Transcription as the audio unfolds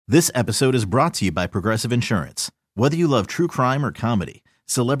This episode is brought to you by Progressive Insurance. Whether you love true crime or comedy,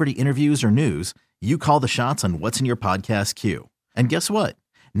 celebrity interviews or news, you call the shots on what's in your podcast queue. And guess what?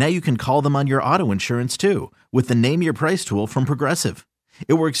 Now you can call them on your auto insurance too with the Name Your Price tool from Progressive.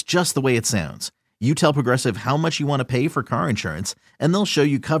 It works just the way it sounds. You tell Progressive how much you want to pay for car insurance, and they'll show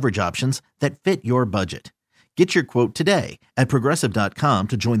you coverage options that fit your budget. Get your quote today at Progressive.com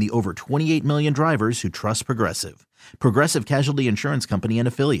to join the over 28 million drivers who trust Progressive. Progressive Casualty Insurance Company and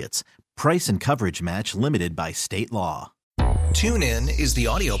Affiliates. Price and coverage match limited by state law. TuneIn is the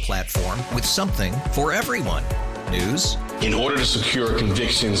audio platform with something for everyone. News. In order to secure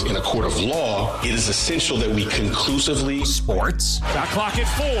convictions in a court of law, it is essential that we conclusively. Sports. Got clock at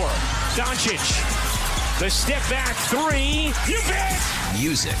 4. Doncic. The step back 3. You bet.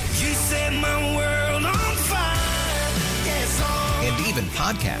 Music. You set my world on fire. Yes, and even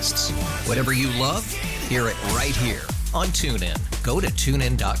podcasts. Whatever you love, hear it right here on TuneIn. Go to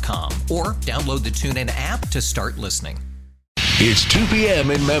TuneIn.com or download the TuneIn app to start listening. It's 2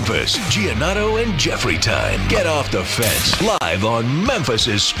 p.m. in Memphis. Giannotto and Jeffrey time. Get off the fence. Live on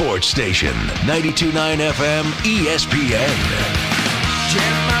Memphis' sports station. 92.9 FM ESPN.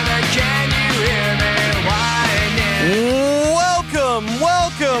 Mother, can you hear me?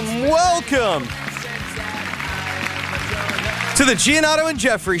 Welcome to the Giannotto and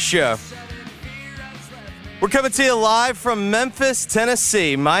Jeffrey Show. We're coming to you live from Memphis,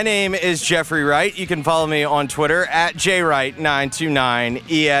 Tennessee. My name is Jeffrey Wright. You can follow me on Twitter at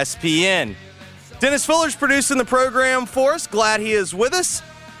jwright929ESPN. Dennis Fuller's producing the program for us. Glad he is with us.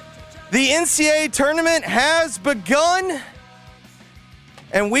 The NCAA tournament has begun,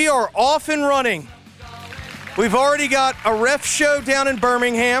 and we are off and running. We've already got a ref show down in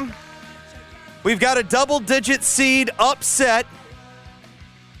Birmingham. We've got a double-digit seed upset.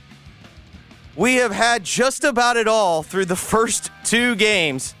 We have had just about it all through the first 2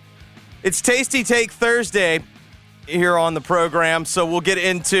 games. It's Tasty Take Thursday here on the program, so we'll get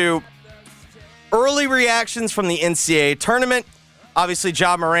into early reactions from the NCAA tournament. Obviously,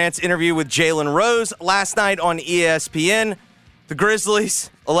 Ja Morant's interview with Jalen Rose last night on ESPN. The Grizzlies,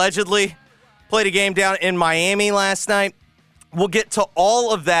 allegedly, played a game down in Miami last night. We'll get to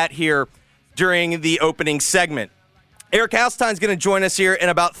all of that here during the opening segment. Eric Haseltine's going to join us here in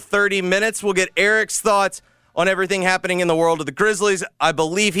about 30 minutes. We'll get Eric's thoughts on everything happening in the world of the Grizzlies. I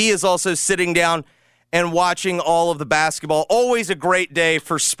believe he is also sitting down and watching all of the basketball. Always a great day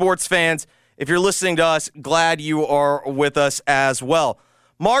for sports fans. If you're listening to us, glad you are with us as well.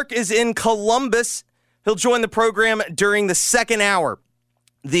 Mark is in Columbus. He'll join the program during the second hour.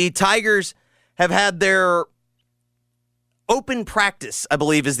 The Tigers have had their open practice, I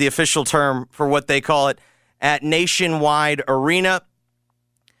believe is the official term for what they call it, at Nationwide Arena.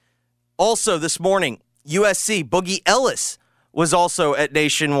 Also this morning, USC, Boogie Ellis was also at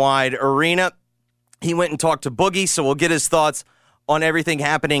Nationwide Arena. He went and talked to Boogie, so we'll get his thoughts on everything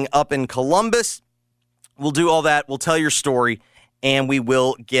happening up in Columbus. We'll do all that. We'll tell your story, and we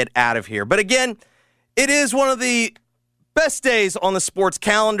will get out of here. But again, it is one of the best days on the sports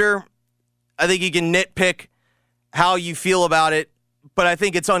calendar. I think you can nitpick how you feel about it, but I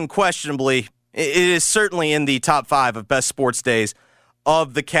think it's unquestionably, it is certainly in the top 5 of best sports days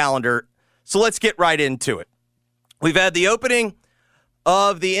of the calendar. So let's get right into it. We've had the opening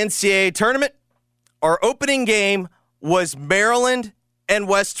of the NCAA tournament. Our opening game was Maryland and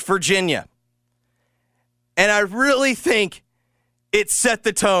West Virginia. And I really think it set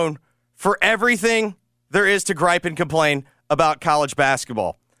the tone for everything there is to gripe and complain about college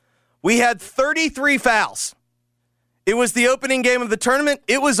basketball. We had 33 fouls. It was the opening game of the tournament.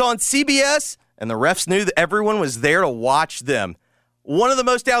 It was on CBS, and the refs knew that everyone was there to watch them. One of the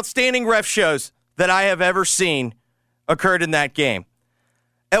most outstanding ref shows that I have ever seen occurred in that game.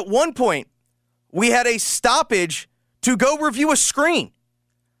 At one point, we had a stoppage to go review a screen.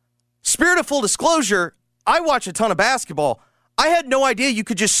 Spirit of full disclosure, I watch a ton of basketball. I had no idea you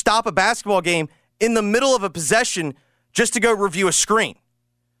could just stop a basketball game in the middle of a possession just to go review a screen.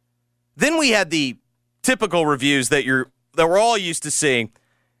 Then we had the typical reviews that we're all used to seeing.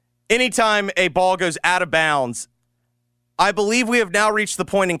 Anytime a ball goes out of bounds, I believe we have now reached the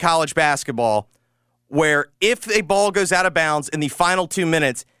point in college basketball where if a ball goes out of bounds in the final 2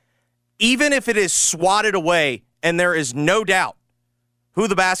 minutes, even if it is swatted away and there is no doubt who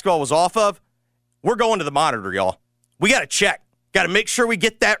the basketball was off of, we're going to the monitor, y'all. We got to check. Got to make sure we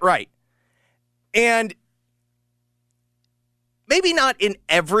get that right. And maybe not in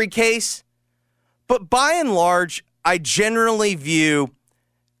every case, but by and large, I generally view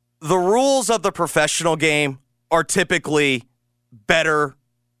the rules of the professional game are typically better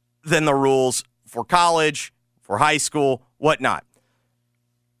than the rules for college, for high school, whatnot.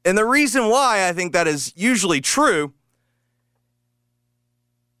 And the reason why I think that is usually true,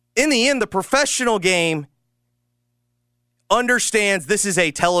 in the end, the professional game understands this is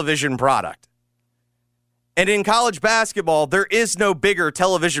a television product. And in college basketball, there is no bigger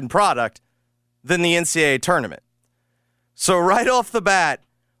television product than the NCAA tournament. So right off the bat,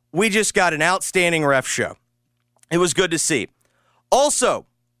 we just got an outstanding ref show. It was good to see. Also,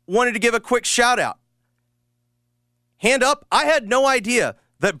 wanted to give a quick shout out. Hand up, I had no idea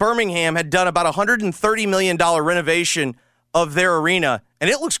that Birmingham had done about $130 million renovation of their arena, and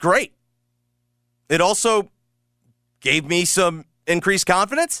it looks great. It also gave me some increased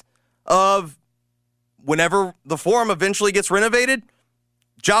confidence of whenever the Forum eventually gets renovated,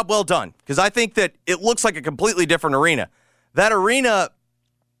 job well done. Because I think that it looks like a completely different arena. That arena,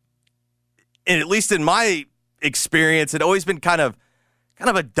 and at least in my experience, had always been kind of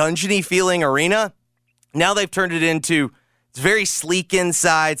a dungeony feeling arena. Now they've turned it into, it's very sleek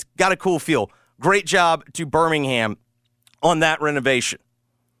inside. It's got a cool feel. Great job to Birmingham on that renovation.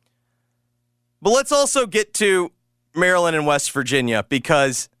 But let's also get to Maryland and West Virginia,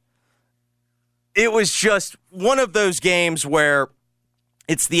 because it was just one of those games where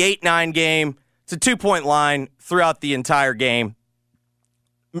it's the 8-9 game. It's a 2-point line throughout the entire game.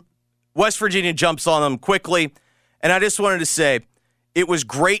 West Virginia jumps on them quickly. And I just wanted to say, it was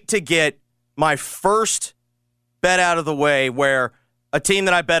great to get my first bet out of the way where a team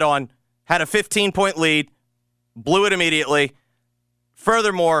that I bet on had a 15-point lead, blew it immediately.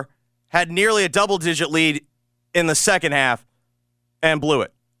 Furthermore, had nearly a double-digit lead in the second half and blew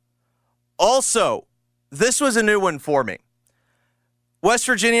it. Also, this was a new one for me. West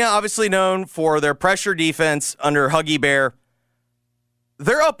Virginia, obviously known for their pressure defense under Huggy Bear.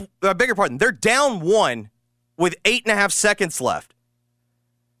 They're up, they're down 1 with 8.5 seconds left.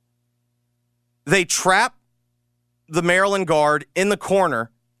 They trap the Maryland guard in the corner,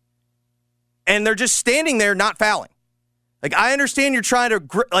 and they're just standing there not fouling. Like, I understand you're trying to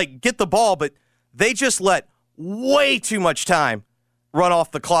get the ball, but they just let way too much time run off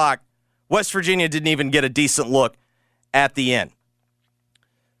the clock. West Virginia didn't even get a decent look at the end.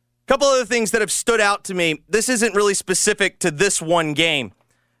 A couple other things that have stood out to me. This isn't really specific to this one game.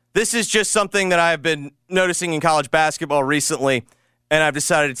 This is just something that I've been noticing in college basketball recently, and I've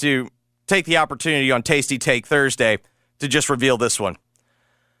decided to take the opportunity on Tasty Take Thursday to just reveal this one.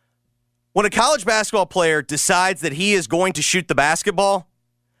 When a college basketball player decides that he is going to shoot the basketball,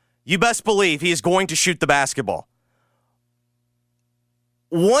 you best believe he is going to shoot the basketball.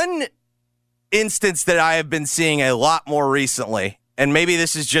 One instance that I have been seeing a lot more recently, and maybe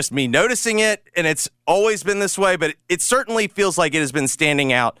this is just me noticing it, and it's always been this way, but it certainly feels like it has been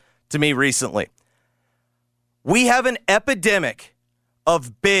standing out to me recently. We have an epidemic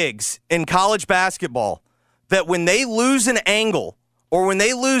of bigs in college basketball that when they lose an angle or when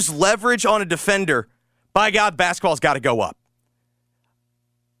they lose leverage on a defender, by God, basketball's got to go up.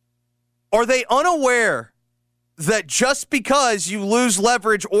 Are they unaware that just because you lose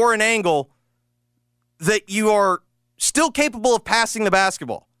leverage or an angle, that you are still capable of passing the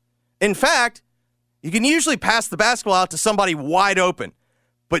basketball? In fact, you can usually pass the basketball out to somebody wide open,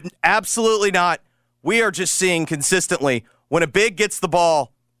 but absolutely not. We are just seeing consistently when a big gets the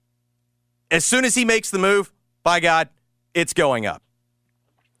ball, as soon as he makes the move, by God, it's going up.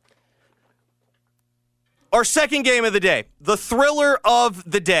 Our second game of the day, the thriller of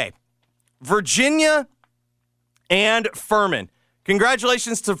the day, Virginia and Furman.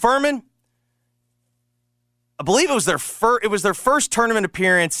 Congratulations to Furman. I believe it was their first tournament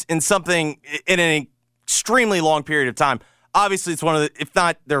appearance in an extremely long period of time. Obviously, it's one of the, if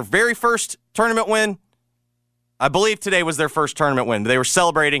not their very first tournament win. I believe today was their first tournament win. They were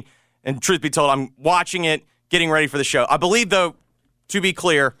celebrating, and truth be told, I'm watching it, getting ready for the show. I believe, though, to be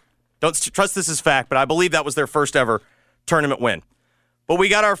clear, don't trust this as fact, but I believe that was their first ever tournament win. But we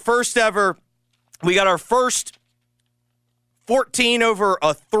got our first 14 over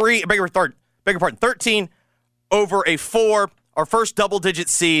a 3, beg your pardon, 13 over a 4, our first double-digit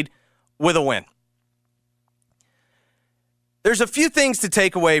seed with a win. There's a few things to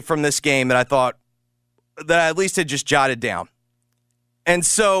take away from this game that I thought that I at least had just jotted down. And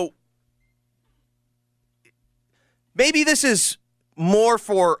so maybe this is more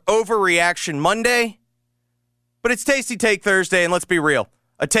for overreaction Monday, but it's Tasty Take Thursday, and let's be real.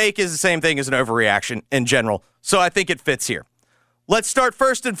 A take is the same thing as an overreaction in general, so I think it fits here. Let's start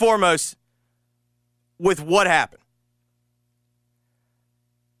first and foremost with what happened.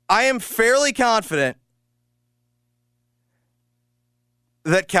 I am fairly confident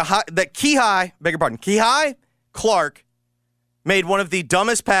that Kihei Clark made one of the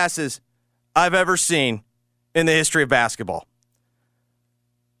dumbest passes I've ever seen in the history of basketball.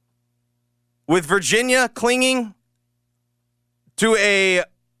 with Virginia clinging to a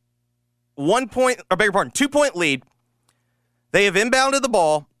 2-point lead. They have inbounded the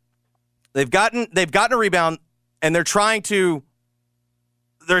ball. They've gotten a rebound, and they're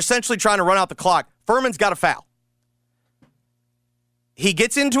essentially trying to run out the clock. Furman's got a foul. He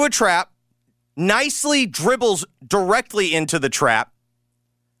gets into a trap, nicely dribbles directly into the trap.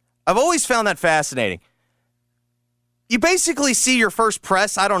 I've always found that fascinating. You basically see your first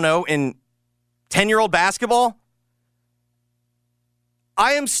press, I don't know, in 10-year-old basketball.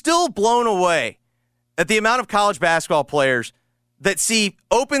 I am still blown away at the amount of college basketball players that see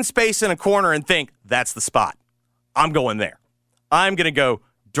open space in a corner and think, that's the spot. I'm going there. I'm going to go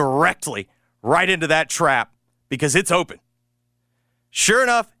directly right into that trap because it's open. Sure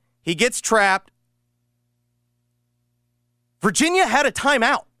enough, he gets trapped. Virginia had a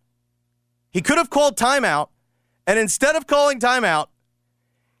timeout. He could have called timeout, and instead of calling timeout,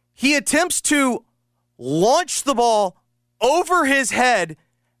 he attempts to launch the ball over his head,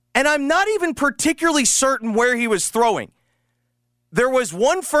 and I'm not even particularly certain where he was throwing. There was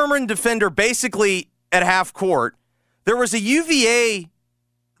one Furman defender basically at half court. There was a UVA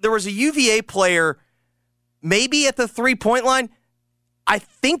player maybe at the 3-point line. I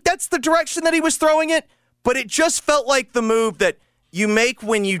think that's the direction that he was throwing it, but it just felt like the move that you make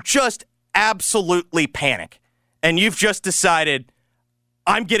when you just absolutely panic and you've just decided,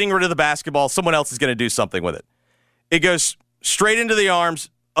 I'm getting rid of the basketball. Someone else is going to do something with it. It goes straight into the arms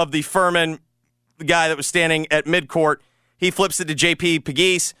of the Furman guy that was standing at midcourt. He flips it to JP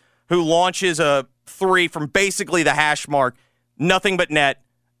Pegues, who launches a three from basically the hash mark. Nothing but net.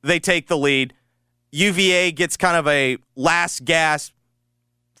 They take the lead. UVA gets kind of a last gasp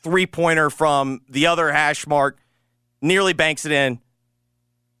three-pointer from the other hash mark. Nearly banks it in.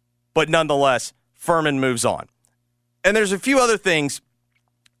 But nonetheless, Furman moves on. And there's a few other things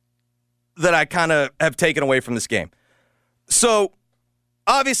that I kind of have taken away from this game. So,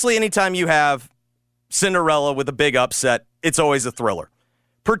 obviously, anytime you have Cinderella with a big upset, it's always a thriller,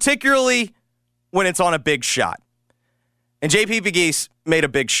 particularly when it's on a big shot. And JP Pegues made a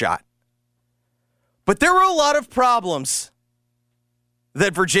big shot. But there were a lot of problems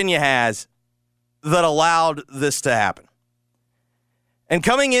that Virginia has that allowed this to happen. And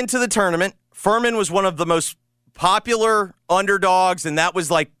coming into the tournament, Furman was one of the most popular underdogs, and that was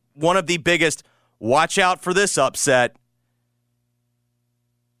like one of the biggest, watch out for this upset.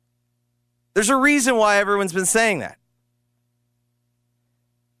 There's a reason why everyone's been saying that.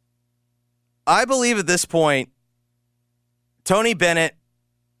 I believe at this point, Tony Bennett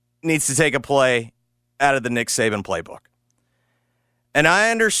needs to take a play out of the Nick Saban playbook. And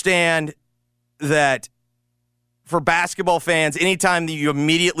I understand that for basketball fans, anytime that you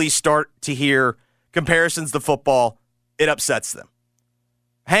immediately start to hear comparisons to football, it upsets them.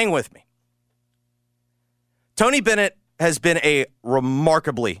 Hang with me. Tony Bennett has been a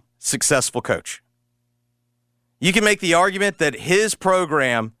remarkably successful coach. You can make the argument that his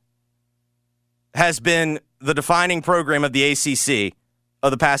program has been the defining program of the ACC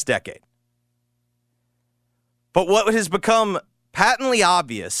of the past decade. But what has become patently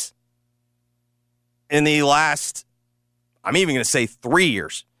obvious in the last, I'm even going to say 3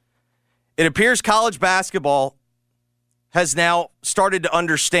 years, it appears college basketball has now started to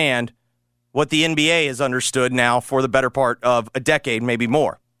understand what the NBA has understood now for the better part of a decade, maybe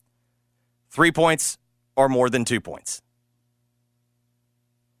more. 3 points or more than 2 points.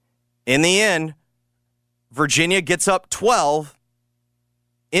 In the end, Virginia gets up 12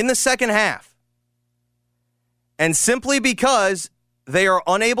 in the second half. And simply because they are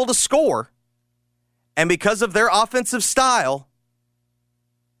unable to score, and because of their offensive style,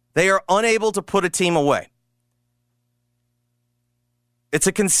 they are unable to put a team away. It's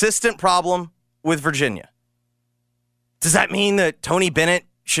a consistent problem with Virginia. Does that mean that Tony Bennett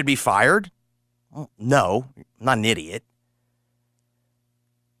should be fired? Well, no, I'm not an idiot.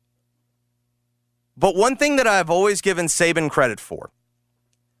 But one thing that I've always given Saban credit for,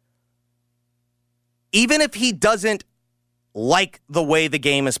 even if he doesn't like the way the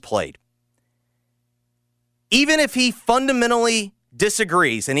game is played, even if he fundamentally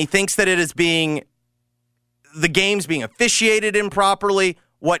disagrees and he thinks that the game's being officiated improperly,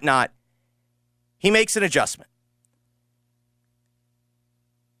 whatnot, he makes an adjustment.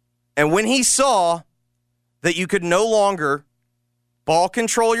 And when he saw that you could no longer ball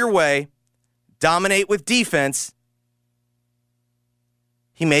control your way, dominate with defense,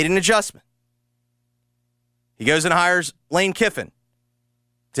 he made an adjustment. He goes and hires Lane Kiffin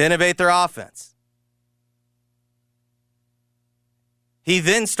to innovate their offense. He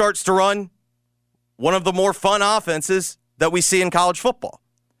then starts to run one of the more fun offenses that we see in college football.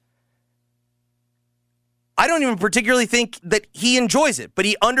 I don't even particularly think that he enjoys it, but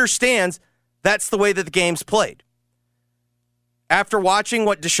he understands that's the way that the game's played. After watching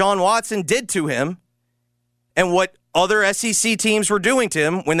what Deshaun Watson did to him and what other SEC teams were doing to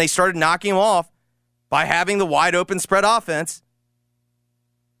him when they started knocking him off by having the wide open spread offense,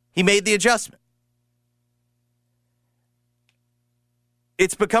 he made the adjustment.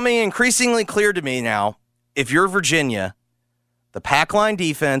 It's becoming increasingly clear to me now, if you're Virginia, the pack line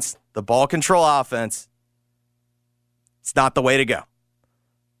defense, the ball control offense, it's not the way to go.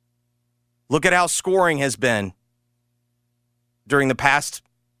 Look at how scoring has been during the past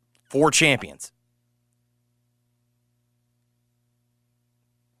 4 champions.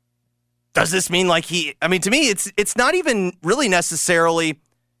 Does this mean to me, it's not even really necessarily,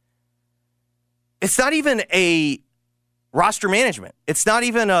 it's not even a roster management. It's not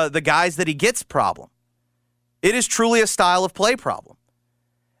even the guys that he gets problem. It is truly a style of play problem.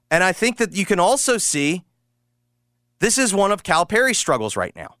 And I think that you can also see this is one of Calipari's struggles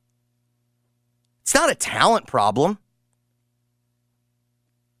right now. It's not a talent problem.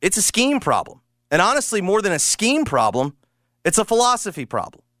 It's a scheme problem. And honestly, more than a scheme problem, it's a philosophy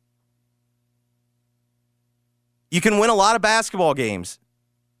problem. You can win a lot of basketball games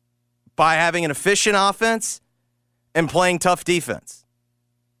by having an efficient offense and playing tough defense.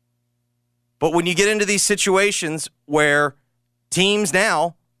 But when you get into these situations where teams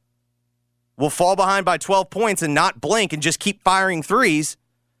now will fall behind by 12 points and not blink and just keep firing threes,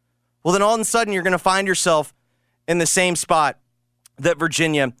 well, then all of a sudden you're going to find yourself in the same spot that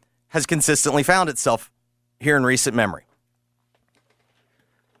Virginia has consistently found itself here in recent memory.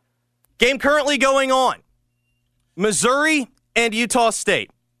 Game currently going on. Missouri and Utah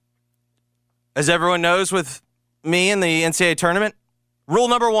State. As everyone knows with me in the NCAA tournament, rule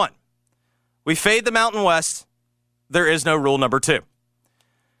number 1, we fade the Mountain West. There is no rule number 2.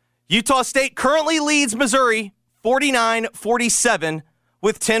 Utah State currently leads Missouri 49-47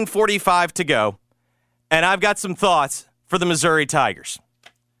 with 10:45 to go. And I've got some thoughts for the Missouri Tigers.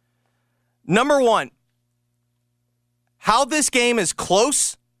 Number 1, how this game is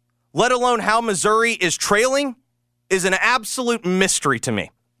close, let alone how Missouri is trailing, is an absolute mystery to me.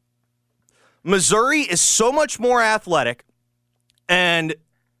 Missouri is so much more athletic, and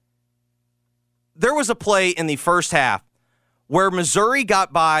there was a play in the first half where Missouri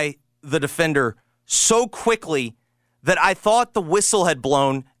got by the defender so quickly that I thought the whistle had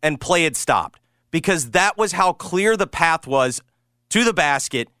blown and play had stopped, because that was how clear the path was to the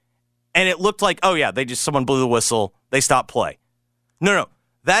basket, and it looked like, oh yeah, someone blew the whistle, they stopped play. No.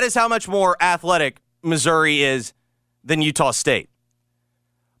 That is how much more athletic Missouri is than Utah State.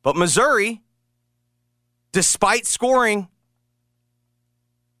 But Missouri, despite scoring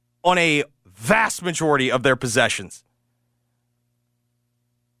on a vast majority of their possessions,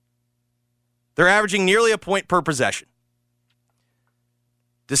 they're averaging nearly a point per possession.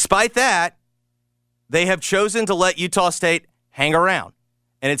 Despite that, they have chosen to let Utah State hang around.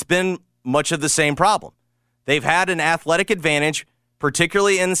 And it's been much of the same problem. They've had an athletic advantage,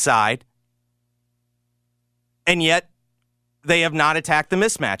 particularly inside, and yet they have not attacked the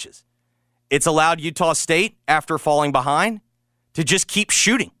mismatches. It's allowed Utah State, after falling behind, to just keep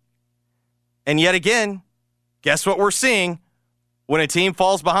shooting. And yet again, guess what we're seeing when a team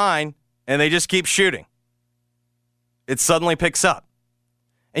falls behind and they just keep shooting? It suddenly picks up.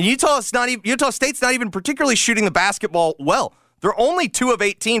 And Utah State's not even particularly shooting the basketball well. They're only 2 of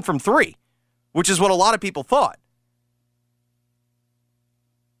 18 from 3, which is what a lot of people thought.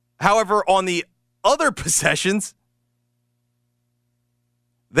 However, on the other possessions,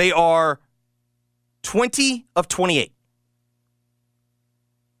 they are 20 of 28.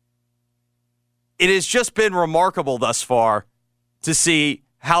 It has just been remarkable thus far to see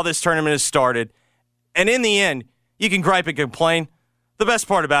how this tournament has started. And in the end, you can gripe and complain. The best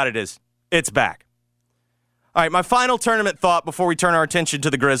part about it is it's back. All right, my final tournament thought before we turn our attention to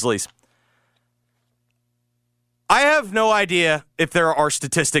the Grizzlies. I have no idea if there are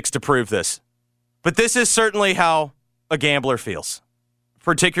statistics to prove this, but this is certainly how a gambler feels,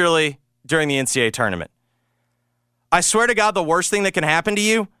 particularly during the NCAA tournament. I swear to God, the worst thing that can happen to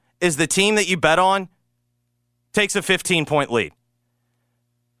you is the team that you bet on takes a 15-point lead.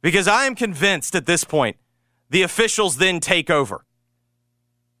 Because I am convinced at this point, the officials then take over.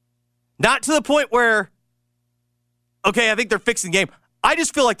 Not to the point where, okay, I think they're fixing the game. I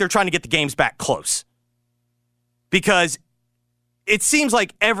just feel like they're trying to get the games back close. Because it seems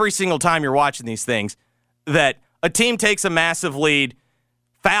like every single time you're watching these things that a team takes a massive lead,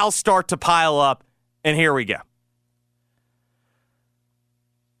 fouls start to pile up, and here we go.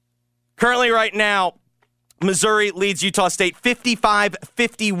 Currently right now, Missouri leads Utah State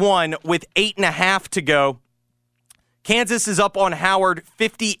 55-51 with 8.5 to go Kansas is up on Howard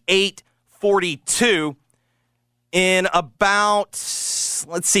 58-42. In about,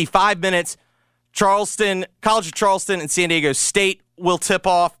 5 minutes, College of Charleston and San Diego State will tip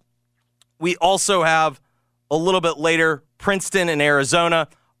off. We also have a little bit later Princeton and Arizona.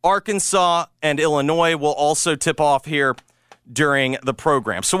 Arkansas and Illinois will also tip off here during the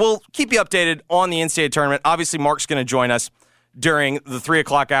program. So we'll keep you updated on the NCAA tournament. Obviously, Mark's going to join us during the 3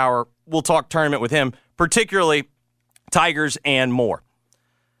 o'clock hour. We'll talk tournament with him, particularly Tigers and more.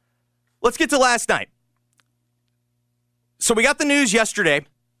 Let's get to last night. So we got the news yesterday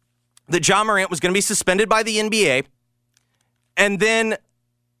that Ja Morant was going to be suspended by the NBA. And then,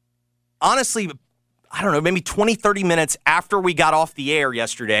 honestly, I don't know, maybe 20, 30 minutes after we got off the air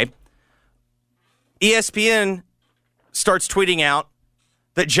yesterday, ESPN starts tweeting out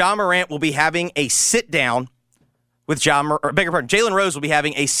that Ja Morant will be having a sit-down with Jalen Rose will be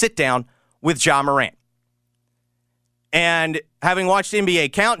having a sit-down with Ja Morant. And having watched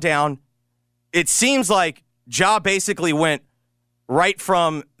NBA Countdown, it seems like Ja basically went right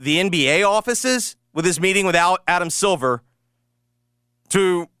from the NBA offices with his meeting with Adam Silver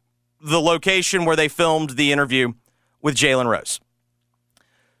to the location where they filmed the interview with Jalen Rose.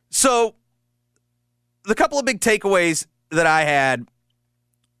 So, the couple of big takeaways that I had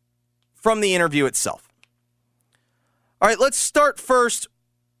from the interview itself. All right, let's start first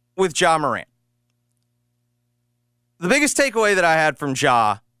with Ja Morant. The biggest takeaway that I had from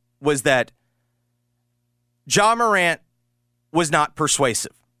Ja was that Ja Morant was not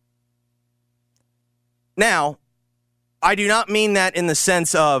persuasive. Now, I do not mean that in the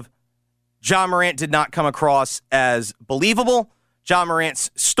sense of Ja Morant did not come across as believable. Ja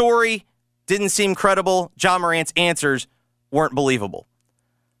Morant's story didn't seem credible. Ja Morant's answers weren't believable.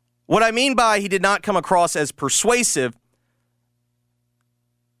 What I mean by he did not come across as persuasive,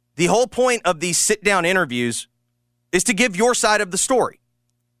 the whole point of these sit-down interviews is to give your side of the story.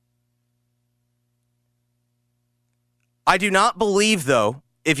 I do not believe, though,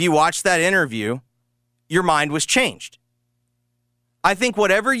 if you watch that interview, your mind was changed. I think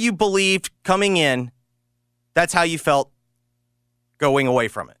whatever you believed coming in, that's how you felt going away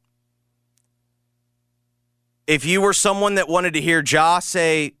from it. If you were someone that wanted to hear Ja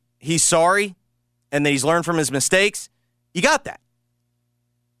say he's sorry and that he's learned from his mistakes, you got that.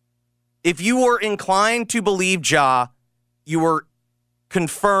 If you were inclined to believe Ja, you were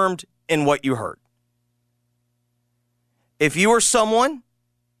confirmed in what you heard. If you were someone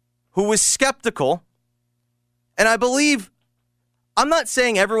who was skeptical, and I believe, I'm not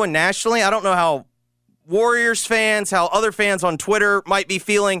saying everyone nationally, I don't know how Warriors fans, how other fans on Twitter might be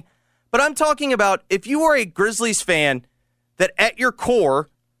feeling, but I'm talking about if you are a Grizzlies fan that at your core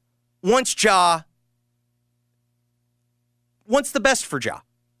wants the best for Ja,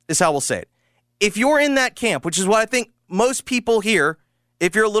 is how we'll say it. If you're in that camp, which is what I think most people here,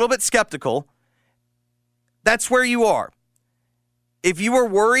 if you're a little bit skeptical, that's where you are. If you were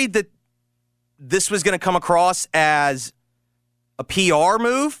worried that this was going to come across as a PR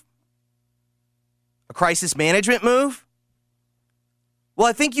move, a crisis management move, well,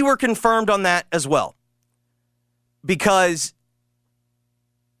 I think you were confirmed on that as well. Because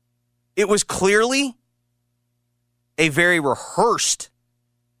it was clearly a very rehearsed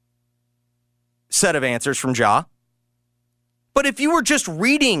set of answers from Ja. But if you were just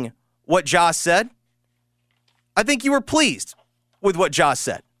reading what Ja said, I think you were pleased with what Ja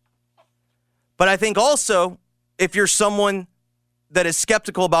said. But I think also, if you're someone that is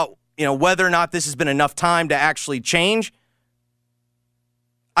skeptical about, whether or not this has been enough time to actually change,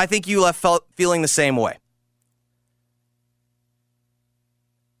 I think you left feeling the same way.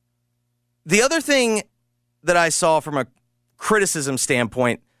 The other thing that I saw from a criticism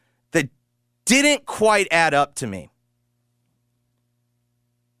standpoint that didn't quite add up to me,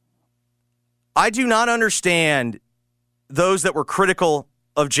 I do not understand those that were critical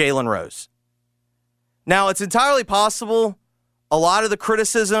of Jalen Rose. Now, it's entirely possible a lot of the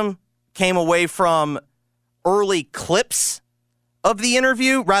criticism came away from early clips of the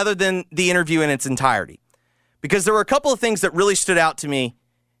interview rather than the interview in its entirety. Because there were a couple of things that really stood out to me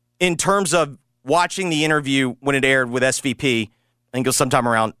in terms of watching the interview when it aired with SVP, I think it was sometime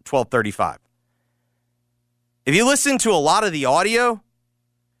around 12:35. If you listen to a lot of the audio,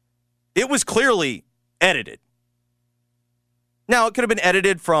 it was clearly edited. Now, it could have been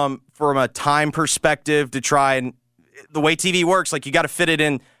edited from a time perspective to try and, the way TV works, like you got to fit it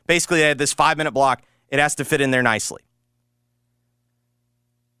in. Basically, they had this 5-minute block. It has to fit in there nicely.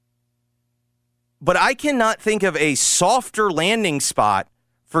 But I cannot think of a softer landing spot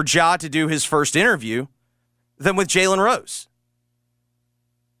for Ja to do his first interview than with Jalen Rose.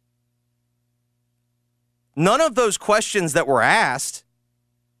 none of those questions that were asked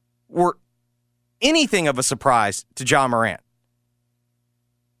were anything of a surprise to Ja Morant.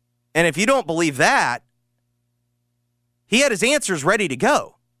 And if you don't believe that, he had his answers ready to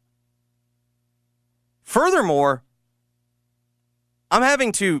go. Furthermore, I'm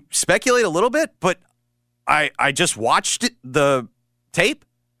having to speculate a little bit, but I just watched the tape.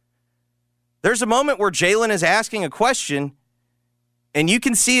 There's a moment where Jalen is asking a question, and you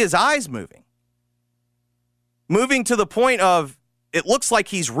can see his eyes moving. Moving to the point of, it looks like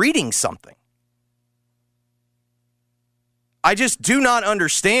he's reading something. I just do not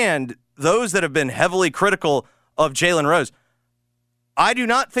understand those that have been heavily critical of Jalen Rose. I do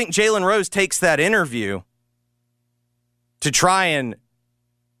not think Jalen Rose takes that interview to try and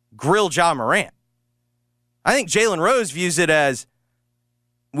grill Ja Morant. I think Jalen Rose views it as,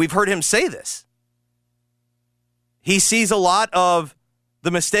 we've heard him say this. He sees a lot of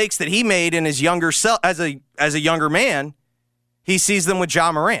the mistakes that he made in his younger self as a younger man. He sees them with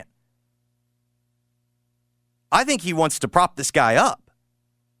Ja Morant. I think he wants to prop this guy up.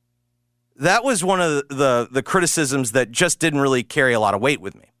 That was one of the criticisms that just didn't really carry a lot of weight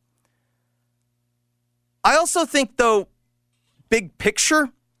with me. I also think, though, big picture,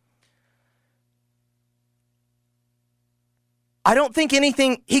 I don't think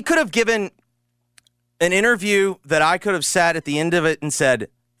anything, he could have given an interview that I could have sat at the end of it and said,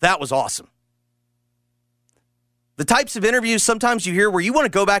 that was awesome. The types of interviews sometimes you hear where you want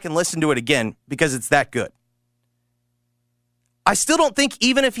to go back and listen to it again because it's that good. I still don't think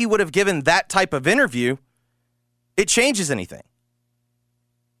even if he would have given that type of interview, it changes anything.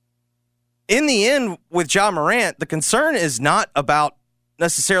 In the end, with Ja Morant, the concern is not about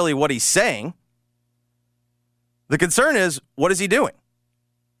necessarily what he's saying. The concern is, what is he doing?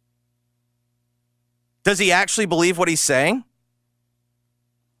 Does he actually believe what he's saying?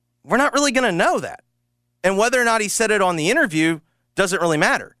 We're not really going to know that. And whether or not he said it on the interview doesn't really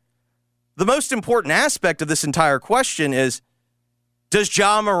matter. The most important aspect of this entire question is, does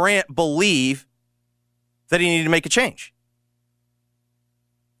Ja Morant believe that he needed to make a change?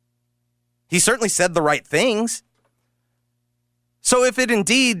 He certainly said the right things. So if it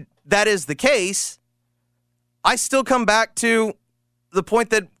indeed that is the case, I still come back to the point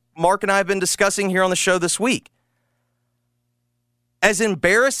that Mark and I have been discussing here on the show this week. As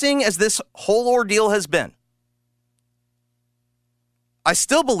embarrassing as this whole ordeal has been, I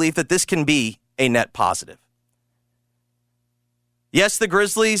still believe that this can be a net positive. Yes, the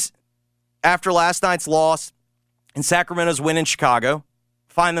Grizzlies, after last night's loss and Sacramento's win in Chicago,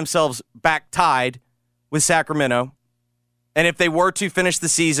 find themselves back tied with Sacramento. And if they were to finish the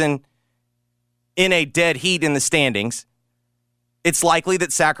season in a dead heat in the standings, it's likely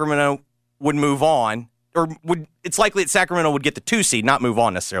that Sacramento would move on, it's likely that Sacramento would get the 2 seed, not move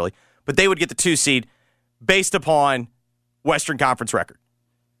on necessarily, but they would get the 2 seed based upon Western Conference record.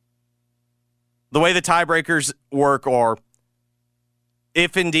 The way the tiebreakers work are,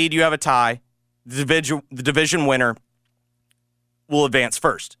 if indeed you have a tie, the division winner will advance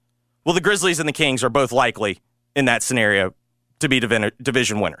first. Well, the Grizzlies and the Kings are both likely in that scenario to be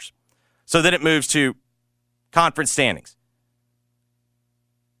division winners. So then it moves to conference standings.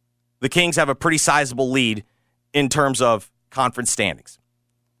 The Kings have a pretty sizable lead in terms of conference standings.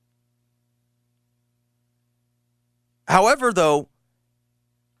 However, though,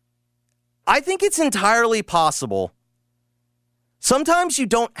 I think it's entirely possible. Sometimes you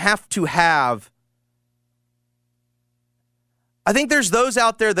don't have to have. I think there's those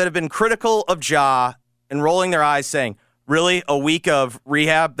out there that have been critical of Ja and rolling their eyes saying, really, a week of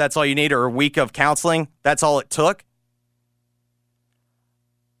rehab, that's all you need, or a week of counseling, that's all it took?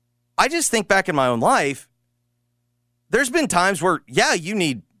 I just think back in my own life, there's been times where, yeah, you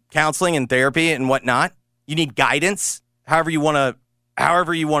need counseling and therapy and whatnot. You need guidance, however you want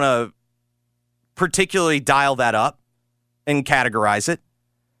to particularly dial that up and categorize it.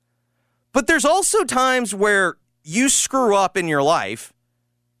 But there's also times where you screw up in your life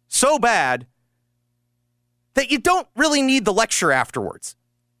so bad that you don't really need the lecture afterwards.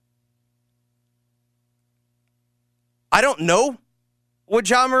 I don't know what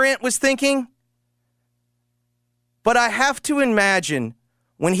Ja Morant was thinking, but I have to imagine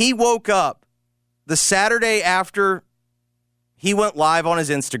when he woke up the Saturday after he went live on his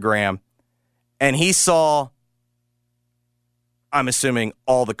Instagram and he saw, I'm assuming,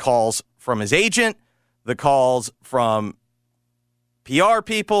 all the calls from his agent, the calls from PR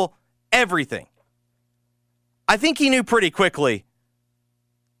people, everything. I think he knew pretty quickly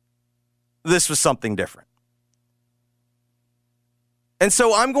this was something different. And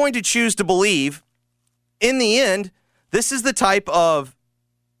so I'm going to choose to believe, in the end, this is the type of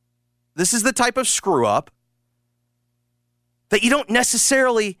screw up that you don't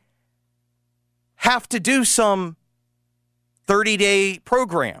necessarily have to do some 30-day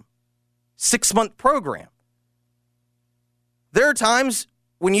program, 6-month program. There are times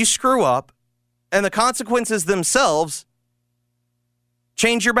when you screw up and the consequences themselves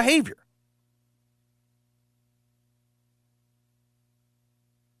change your behavior.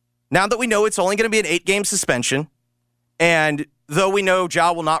 Now that we know it's only going to be an 8-game suspension, and though we know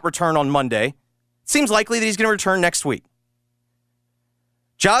Ja will not return on Monday, it seems likely that he's going to return next week.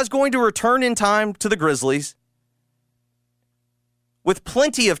 Ja is going to return in time to the Grizzlies with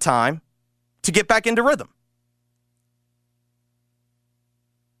plenty of time to get back into rhythm.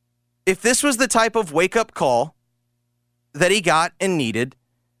 If this was the type of wake-up call that he got and needed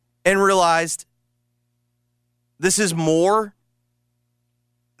and realized this is more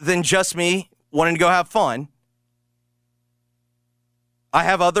than just me wanting to go have fun, I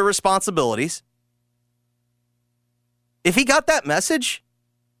have other responsibilities. If he got that message,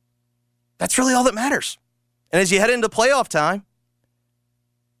 that's really all that matters. And as you head into playoff time,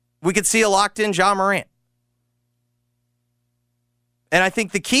 we could see a locked-in Ja Morant. And I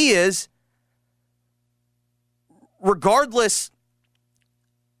think the key is, regardless,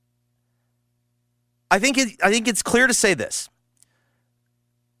 I think it's clear to say this.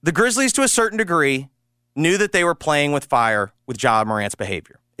 The Grizzlies, to a certain degree, knew that they were playing with fire with Ja Morant's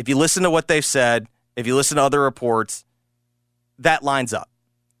behavior. If you listen to what they've said, if you listen to other reports, that lines up.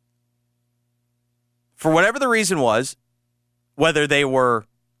 For whatever the reason was, whether they were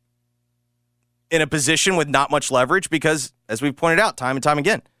in a position with not much leverage, because, as we've pointed out time and time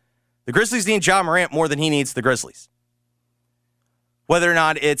again, the Grizzlies need Ja Morant more than he needs the Grizzlies. Whether or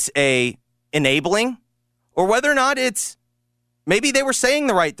not it's a enabling, or whether or not it's maybe they were saying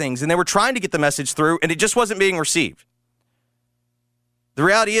the right things and they were trying to get the message through and it just wasn't being received. The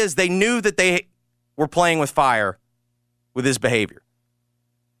reality is they knew that they were playing with fire with his behavior.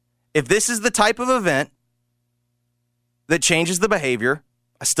 If this is the type of event that changes the behavior,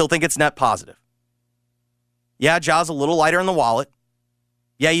 I still think it's net positive. Yeah, Ja's a little lighter in the wallet.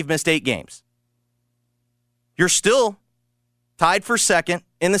 Yeah, you've missed 8 games. You're still tied for second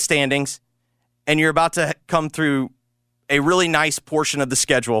in the standings, and you're about to come through a really nice portion of the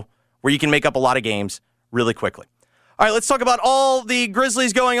schedule where you can make up a lot of games really quickly. All right, let's talk about all the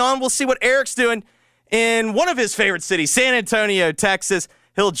Grizzlies going on. We'll see what Eric's doing in one of his favorite cities, San Antonio, Texas.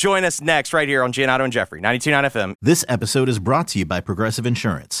 He'll join us next right here on Giannato and Jeffrey, 92.9 FM. This episode is brought to you by Progressive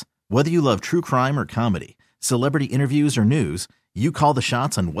Insurance. Whether you love true crime or comedy, celebrity interviews or news, you call the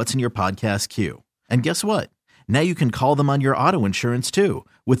shots on what's in your podcast queue. And guess what? Now you can call them on your auto insurance too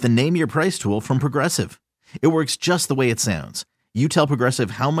with the Name Your Price tool from Progressive. It works just the way it sounds. You tell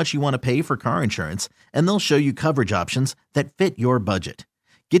Progressive how much you want to pay for car insurance, and they'll show you coverage options that fit your budget.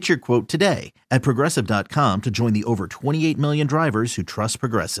 Get your quote today at Progressive.com to join the over 28 million drivers who trust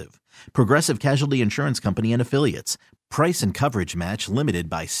Progressive. Progressive Casualty Insurance Company and Affiliates. Price and coverage match limited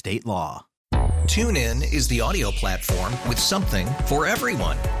by state law. TuneIn is the audio platform with something for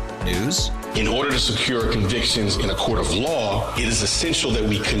everyone. News. In order to secure convictions in a court of law, it is essential that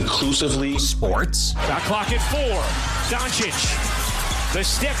we conclusively. Sports. Shot clock at 4. Doncic. The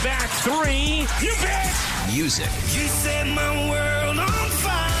step back 3. You bet. Music. You set my world on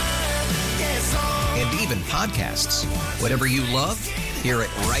fire. Yes, and even podcasts. Whatever you love, hear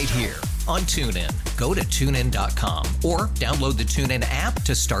it right here on TuneIn. Go to TuneIn.com or download the TuneIn app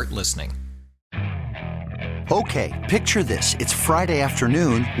to start listening. Okay, picture this. It's Friday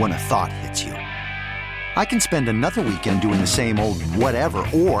afternoon when a thought hits you. I can spend another weekend doing the same old whatever,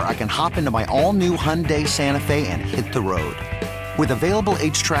 or I can hop into my all-new Hyundai Santa Fe and hit the road. With available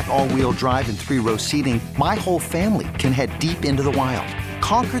H-Track all-wheel drive and 3-row seating, my whole family can head deep into the wild.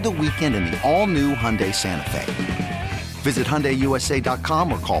 Conquer the weekend in the all-new Hyundai Santa Fe. Visit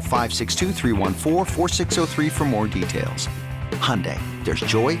HyundaiUSA.com or call 562-314-4603 for more details. Hyundai, there's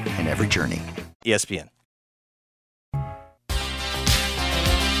joy in every journey. ESPN.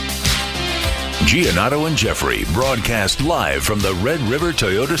 Giannato and Jeffrey broadcast live from the Red River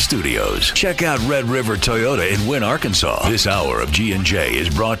Toyota Studios. Check out Red River Toyota in Wynn, Arkansas. This hour of G&J is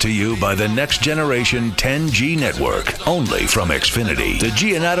brought to you by the Next Generation 10G Network, only from Xfinity. The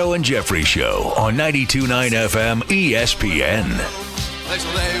Giannato and Jeffrey Show on 92.9 FM ESPN.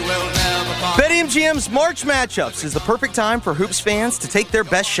 BetMGM's March Matchups is the perfect time for Hoops fans to take their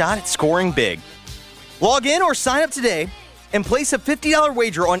best shot at scoring big. Log in or sign up today and place a $50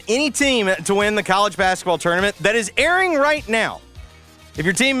 wager on any team to win the college basketball tournament that is airing right now. If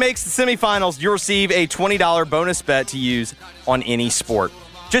your team makes the semifinals, you'll receive a $20 bonus bet to use on any sport.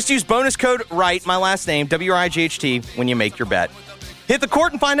 Just use bonus code WRIGHT, my last name, WRIGHT, when you make your bet. Hit the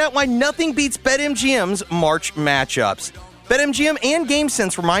court and find out why nothing beats BetMGM's March Matchups. BetMGM and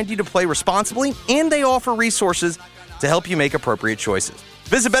GameSense remind you to play responsibly, and they offer resources to help you make appropriate choices.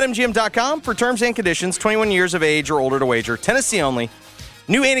 Visit BetMGM.com for terms and conditions. 21 years of age or older to wager. Tennessee only.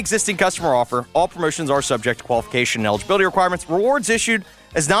 New and existing customer offer. All promotions are subject to qualification and eligibility requirements. Rewards issued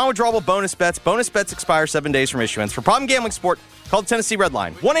as non-withdrawable bonus bets. Bonus bets expire 7 days from issuance. For problem gambling support, call the Tennessee Red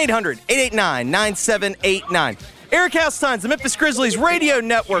Line. 1-800-889-9789. Eric Haustein, the Memphis Grizzlies radio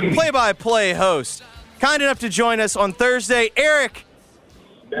network play-by-play host. Kind enough to join us on Thursday. Eric,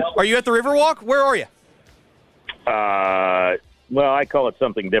 are you at the Riverwalk? Where are you? Well, I call it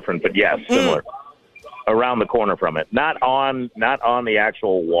something different, but yes, similar. Around the corner from it. Not on the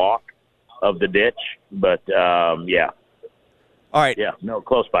actual walk of the ditch, but yeah. All right. Yeah, no,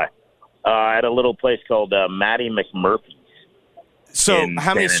 close by. At a little place called Matty McMurphy's. So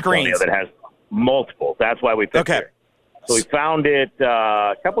how many screens? That has multiple. That's why we picked it. So we found it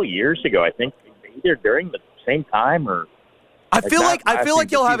a couple of years ago, I think, either during the same time or. I feel like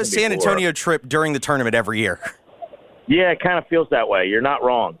you'll have a San Antonio trip during the tournament every year. Yeah, it kind of feels that way. You're not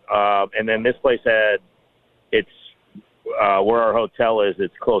wrong. And then this place it's where our hotel is.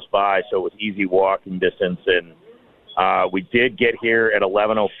 It's close by, so it was easy walking distance. And we did get here at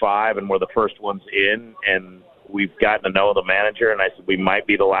 11:05, and we're the first ones in. And we've gotten to know the manager, and I said we might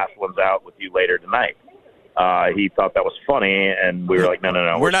be the last ones out with you later tonight. He thought that was funny, and we were like, no,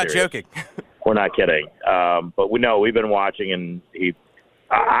 we're not serious. joking. We're not kidding. But we've been watching, and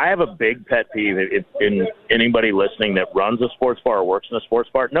I have a big pet peeve in anybody listening that runs a sports bar or works in a sports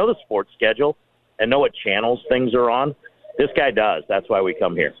bar. Know the sports schedule and know what channels things are on. This guy does. That's why we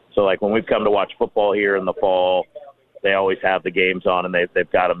come here. So, like, when we've come to watch football here in the fall, they always have the games on, and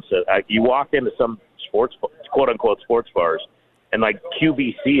they've got them. So you walk into some sports, quote-unquote sports bars, and, like,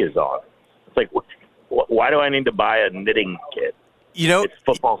 QVC is on. It's like, why do I need to buy a knitting kit? It's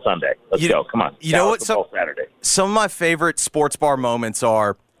football Sunday. Let's go. Come on. You know what? Football Saturday. Some of my favorite sports bar moments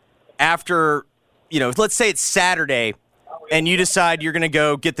are after, let's say it's Saturday, and you decide you're going to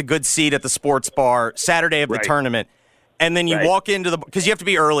go get the good seat at the sports bar Saturday of the tournament, and then you walk into because you have to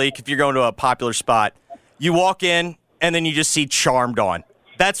be early if you're going to a popular spot. You walk in, and then you just see Charmed on.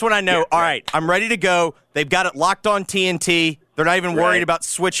 That's when I know, all right, I'm ready to go. They've got it locked on TNT. They're not even worried about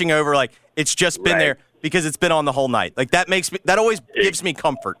switching over. Like, it's just been there. Because it's been on the whole night. Like, that always gives me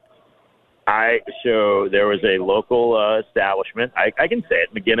comfort. So there was a local establishment. I can say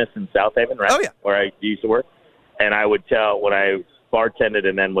it, McGinnis in South Haven, right? Oh, yeah. Where I used to work. And I would tell, when I bartended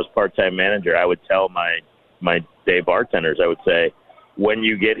and then was part-time manager, I would tell my day bartenders, I would say, when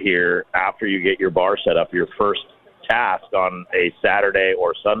you get here, after you get your bar set up, your first task on a Saturday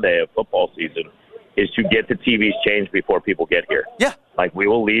or Sunday of football season is to get the TVs changed before people get here. Yeah. Like, we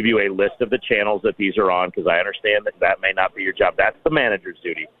will leave you a list of the channels that these are on, because I understand that may not be your job. That's the manager's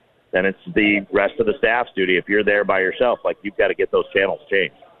duty. Then it's the rest of the staff's duty. If you're there by yourself, like, you've got to get those channels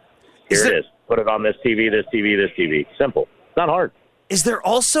changed. Here it is. Put it on this TV, this TV, this TV. Simple. It's not hard. Is there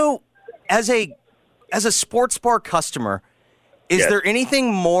also, as a sports bar customer, is there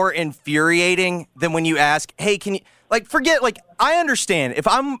anything more infuriating than when you ask, hey, can you, like, I understand. If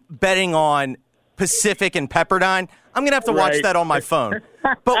I'm betting on Pacific and Pepperdine, I'm going to have to watch that on my phone.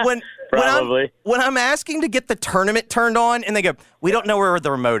 But when I'm asking to get the tournament turned on and they go, we don't know where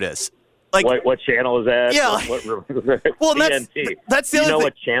the remote is. Like, what channel is that? Yeah. Well, TNT. That's the other thing. You know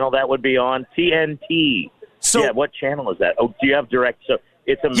what channel that would be on? TNT. So, yeah, what channel is that? Oh, do you have direct? So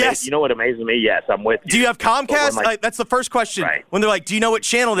it's amazing. Yes. You know what amazes me? Yes, I'm with you. Do you have Comcast? That's the first question. Right. When they're like, do you know what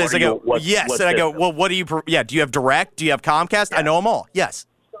channel it is? I go, yes. And I go, well, what do you, do you have direct? Do you have Comcast? Yeah. I know them all. Yes.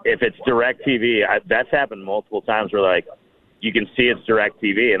 If it's direct TV, that's happened multiple times where, like, you can see it's direct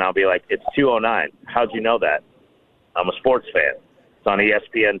TV, and I'll be like, it's 209. How'd you know that? I'm a sports fan. It's on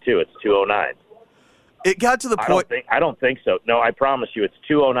ESPN, too. It's 209. It got to the point. I don't think so. No, I promise you, it's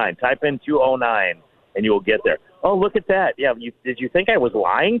 209. Type in 209, and you will get there. Oh, look at that. Yeah, did you think I was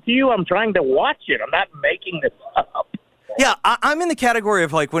lying to you? I'm trying to watch it. I'm not making this up. Yeah, I'm in the category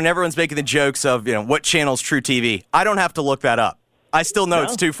of, like, when everyone's making the jokes of, what channel's True TV. I don't have to look that up. I still know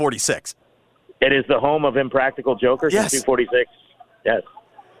it's 246. It is the home of Impractical Jokers. Yes. 246. Yes.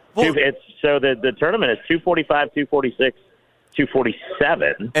 Well, so the tournament is 245, 246,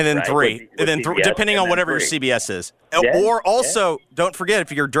 247. And then three. With CBS, depending on whatever your CBS is. Yeah, or also, don't forget,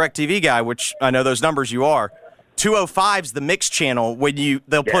 if you're a DirecTV guy, which I know those numbers you are, 205's the mixed channel when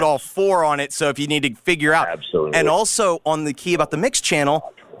they'll put all four on it, so if you need to figure out. Absolutely. And also, on the key about the mixed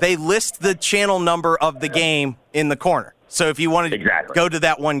channel, they list the channel number of the game in the corner. So if you wanted to go to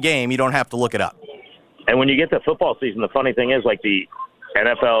that one game, you don't have to look it up. And when you get to football season, the funny thing is, like, the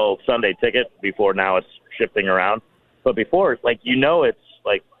NFL Sunday ticket, before now it's shifting around. But before, like, it's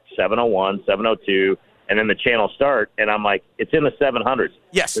like 701, 702, And then the channels start, and I'm like, it's in the 700s.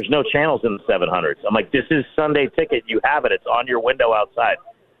 Yes. There's no channels in the 700s. I'm like, this is Sunday Ticket. You have it. It's on your window outside.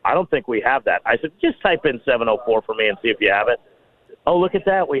 I don't think we have that. I said, just type in 704 for me and see if you have it. Oh, look at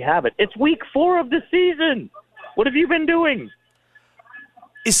that. We have it. It's week 4 of the season. What have you been doing?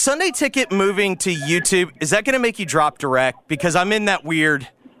 Is Sunday Ticket moving to YouTube? Is that going to make you drop direct? Because I'm in that weird,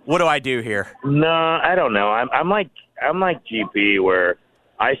 what do I do here? No, I don't know. I'm like GP, where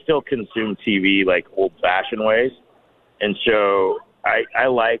I still consume TV like old-fashioned ways. And so I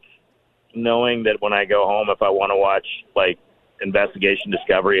like knowing that when I go home, if I want to watch like Investigation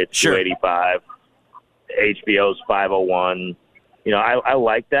Discovery at 285, HBO's 501, I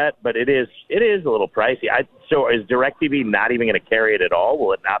like that, but it is a little pricey. So is DirecTV not even going to carry it at all?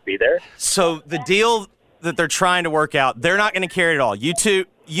 Will it not be there? So the deal that they're trying to work out, they're not going to carry it at all. YouTube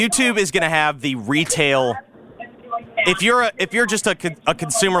is going to have the retail. If you're just a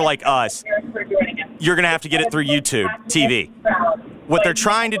consumer like us, you're going to have to get it through YouTube TV. What they're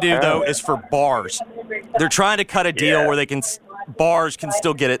trying to do, though, is for bars. They're trying to cut a deal where bars can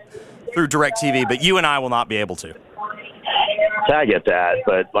still get it through DirecTV, but you and I will not be able to. I get that,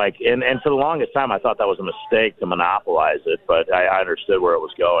 but and for the longest time, I thought that was a mistake to monopolize it, but I understood where it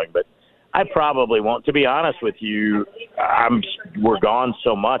was going. But I probably won't. To be honest with you, we're gone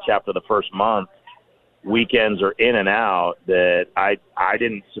so much after the first month. Weekends are in and out that I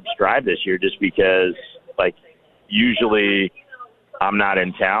didn't subscribe this year just because usually I'm not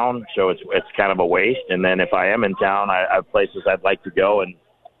in town, so it's kind of a waste. And then if I am in town, I have places I'd like to go and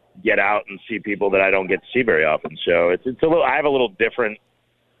get out and see people that I don't get to see very often. So it's a little. I have a little different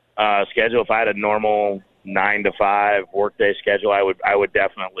schedule. If I had a normal 9 to 5 workday schedule, I would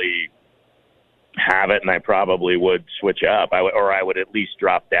definitely have it, and I probably would switch up. I would at least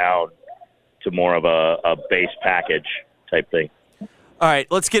drop down to more of a base package type thing. All right,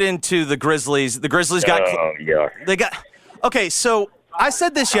 let's get into the Grizzlies. The Grizzlies got. They got. Okay, so I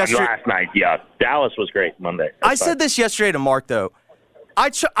said this yesterday. Last night, Dallas was great Monday. I said this yesterday to Mark, though.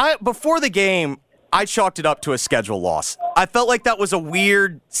 Before the game, I chalked it up to a schedule loss. I felt like that was a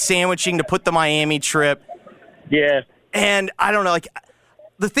weird sandwiching to put the Miami trip. Yeah. And I don't know,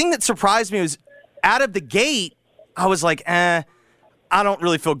 the thing that surprised me was out of the gate, I was like, I don't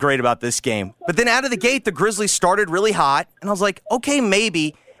really feel great about this game. But then out of the gate, the Grizzlies started really hot, and I was like, okay,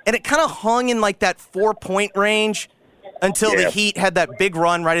 maybe. And it kind of hung in that 4-point range until the Heat had that big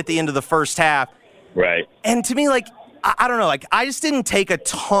run right at the end of the first half. Right. And to me, I don't know, I just didn't take a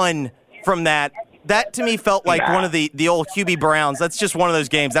ton from that. That, to me, felt like one of the old QB Browns. That's just one of those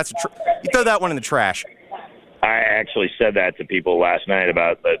games. You throw that one in the trash. I actually said that to people last night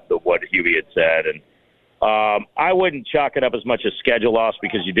about what Hubie had said, and I wouldn't chalk it up as much as schedule loss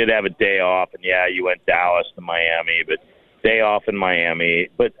because you did have a day off, and you went Dallas to Miami, but day off in Miami.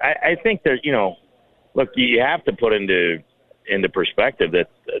 But I think there's, look, you have to put into perspective that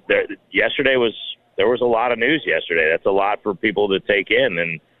there was a lot of news yesterday. That's a lot for people to take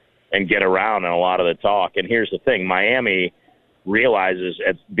in and get around and a lot of the talk. And here's the thing, Miami realizes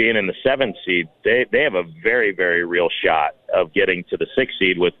at being in the 7th seed, they have a very, very real shot of getting to the 6th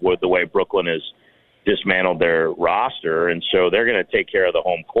seed with the way Brooklyn has dismantled their roster, and so they're going to take care of the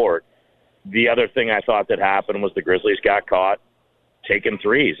home court. The other thing I thought that happened was the Grizzlies got caught taking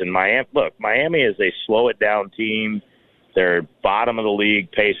threes. And Miami is a slow-it-down team. They're bottom of the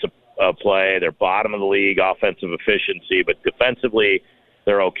league pace of play. They're bottom of the league offensive efficiency, but defensively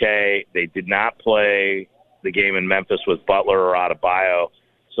they're okay. They did not play the game in Memphis with Butler or Adebayo,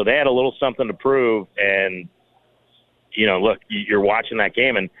 so they had a little something to prove. And, look, you're watching that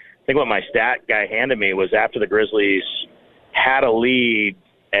game, and I think what my stat guy handed me was after the Grizzlies had a lead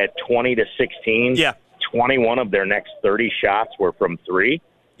at 20-16, 21 of their next 30 shots were from three.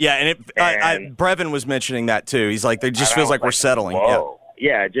 Yeah, and Brevin was mentioning that too. He's like, it just feels like we're settling. Whoa.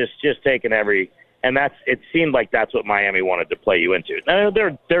 Yeah, just taking every – and it seemed like that's what Miami wanted to play you into. Now,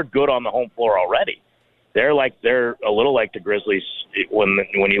 they're good on the home floor already. They're a little like the Grizzlies when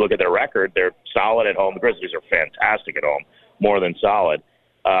you look at their record. They're solid at home. The Grizzlies are fantastic at home, more than solid.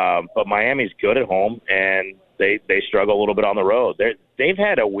 But Miami's good at home, and they struggle a little bit on the road. They've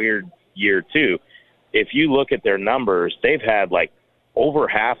had a weird year too. If you look at their numbers, they've had over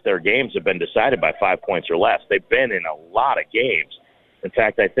half their games have been decided by 5 points or less. They've been in a lot of games. In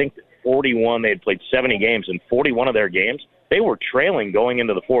fact, I think 41, they had played 70 games, and 41 of their games, they were trailing going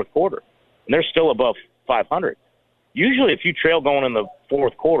into the fourth quarter. And they're still above 500. Usually if you trail going in the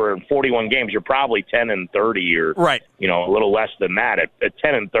fourth quarter in 41 games, you're probably 10-30 or right. A little less than that at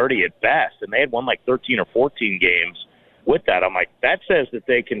 10-30 at best. And they had won 13 or 14 games with that. I'm like, that says that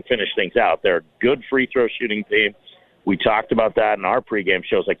they can finish things out. They're a good free throw shooting team. We talked about that in our pregame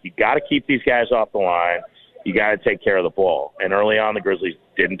shows. Like, you got to keep these guys off the line. You got to take care of the ball. And early on, the Grizzlies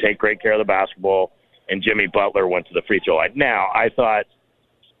didn't take great care of the basketball, and Jimmy Butler went to the free throw line. Now, I thought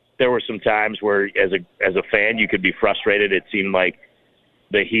there were some times where, as a fan, you could be frustrated. It seemed like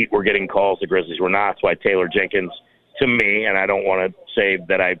the Heat were getting calls, the Grizzlies were not. That's why Taylor Jenkins, to me, and I don't want to say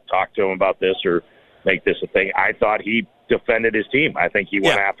that I talked to him about this or make this a thing, I thought he defended his team. I think he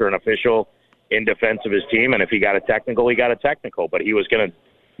went after an official in defense of his team, and if he got a technical, he got a technical. But he was going to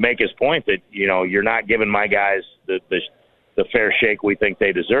make his point that, you're not giving my guys the fair shake we think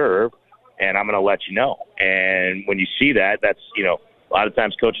they deserve, and I'm going to let you know. And when you see that, that's, a lot of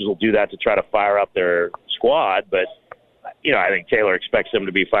times coaches will do that to try to fire up their squad, but, I think Taylor expects them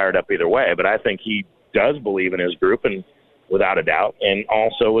to be fired up either way. But I think he does believe in his group, and without a doubt, and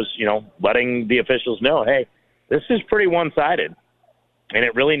also was, letting the officials know, hey, this is pretty one-sided, and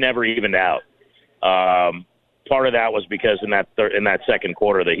it really never evened out. Part of that was because in that second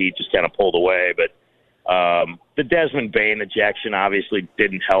quarter, the Heat just kind of pulled away. But the Desmond Bane ejection obviously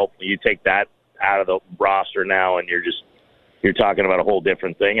didn't help. You take that out of the roster now, and you're talking about a whole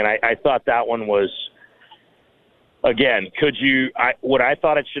different thing. And I thought that one was, again, what I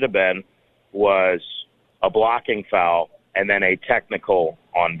thought it should have been was a blocking foul and then a technical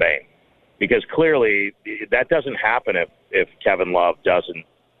on Bane, because clearly that doesn't happen if Kevin Love doesn't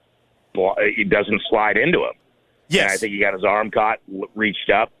slide into him. Yes. And I think he got his arm caught, reached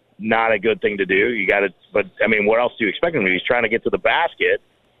up. Not a good thing to do. But I mean, what else do you expect him to do? He's trying to get to the basket.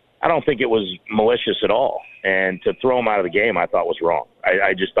 I don't think it was malicious at all. And to throw him out of the game, I thought was wrong.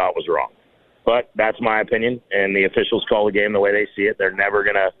 I just thought was wrong. But that's my opinion, and the officials call the game the way they see it. They're never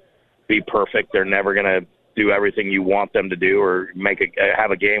going to be perfect. They're never going to do everything you want them to do, or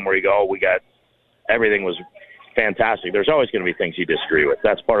have a game where you go, everything was fantastic. There's always going to be things you disagree with.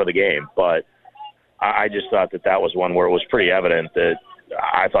 That's part of the game. But I just thought that was one where it was pretty evident that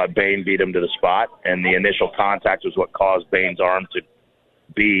I thought Bane beat him to the spot, and the initial contact was what caused Bane's arm to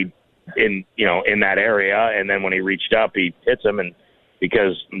be in that area. And then when he reached up, he hits him, and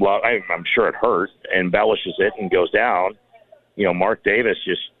because I'm sure it hurt, embellishes it and goes down. Mark Davis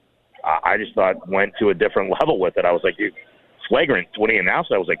I just thought went to a different level with it. I was like, flagrant. When he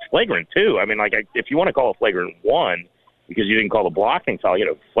announced it, I was like, flagrant 2. I mean, if you want to call a flagrant 1 because you didn't call the blocking foul,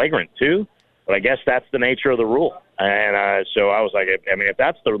 flagrant 2. But I guess that's the nature of the rule. And so I was like, if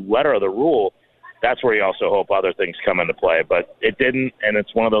that's the letter of the rule, that's where you also hope other things come into play. But it didn't, and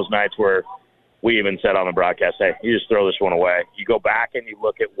it's one of those nights where we even said on the broadcast, hey, you just throw this one away. You go back and you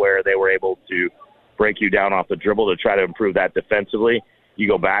look at where they were able to break you down off the dribble to try to improve that defensively. You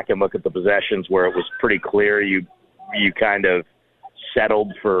go back and look at the possessions where it was pretty clear you kind of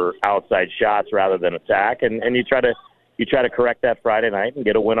settled for outside shots rather than attack, and you try to correct that Friday night and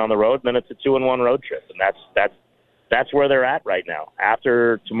get a win on the road, and then it's a 2-1 road trip. And that's where they're at right now.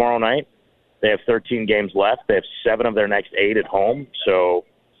 After tomorrow night, they have 13 games left. They have 7 of their next 8 at home. So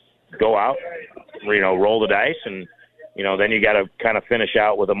go out, roll the dice, and then you got to kind of finish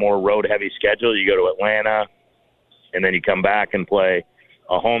out with a more road-heavy schedule. You go to Atlanta, and then you come back and play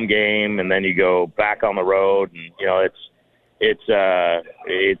a home game, and then you go back on the road, and it's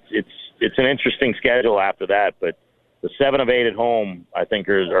an interesting schedule after that. But the 7 of 8 at home, I think,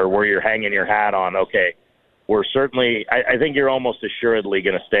 are where you're hanging your hat on. Okay, we're certainly. I think you're almost assuredly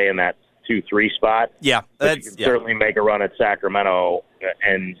going to stay in that 2-3 spot. Yeah, you can certainly make a run at Sacramento,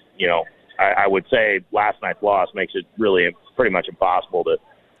 and I would say last night's loss makes it really pretty much impossible to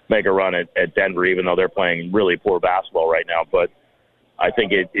make a run at Denver, even though they're playing really poor basketball right now. But I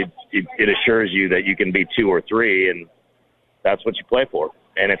think it assures you that you can be 2 or 3, and that's what you play for.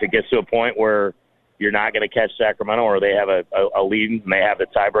 And if it gets to a point where you're not going to catch Sacramento, or they have a lead and they have the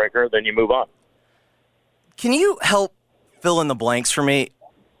tiebreaker, then you move on. Can you help fill in the blanks for me?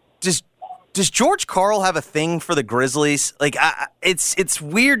 Does George Karl have a thing for the Grizzlies? Like, it's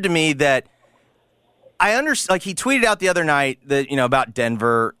weird to me that I understand. Like, he tweeted out the other night that about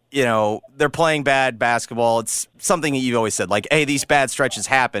Denver. They're playing bad basketball. It's something that you've always said, like, hey, these bad stretches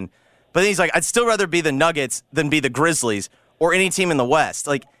happen. But then he's like, I'd still rather be the Nuggets than be the Grizzlies or any team in the West.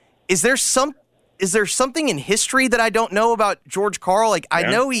 Like, is there something in history that I don't know about George Karl? Like, I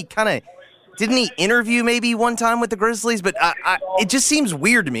know he kind of didn't he interview maybe one time with the Grizzlies, but it just seems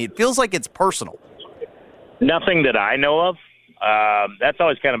weird to me. It feels like it's personal. Nothing that I know of. That's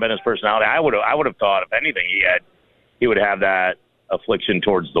always kind of been his personality. I would have thought, if anything, he would have that affliction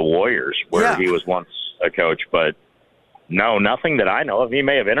towards the Warriors, where he was once a coach. But no, nothing that I know of. He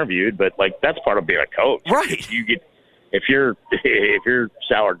may have interviewed, but that's part of being a coach. Right. If you're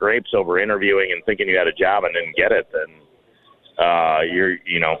sour grapes over interviewing and thinking you had a job and didn't get it, then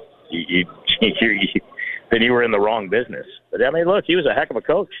then you were in the wrong business. But, I mean, look, he was a heck of a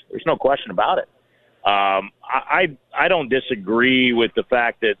coach. There's no question about it. I don't disagree with the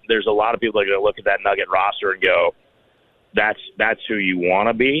fact that there's a lot of people that are going to look at that Nugget roster and go, that's who you want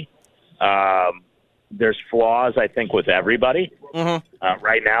to be. There's flaws, I think, with everybody. Mm-hmm.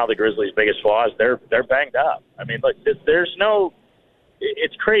 Right now, the Grizzlies' biggest flaw is they're banged up. I mean, look, there's no –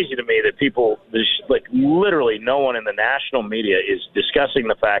 it's crazy to me that people – like literally no one in the national media is discussing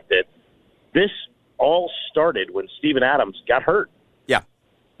the fact that this all started when Steven Adams got hurt. Yeah.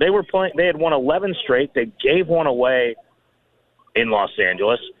 They were playing – they had won 11 straight. They gave one away in Los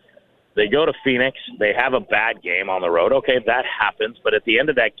Angeles. They go to Phoenix. They have a bad game on the road. Okay, that happens. But at the end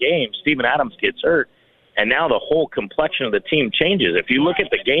of that game, Steven Adams gets hurt, and now the whole complexion of the team changes. If you look at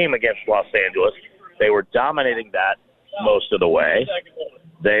the game against Los Angeles, they were dominating that most of the way.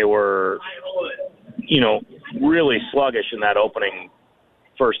 They were, really sluggish in that opening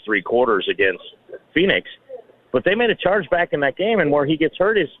first three quarters against Phoenix. But they made a charge back in that game, and where he gets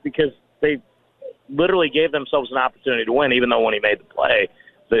hurt is because they literally gave themselves an opportunity to win, even though when he made the play,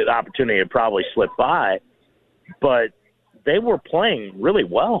 the opportunity had probably slipped by. But they were playing really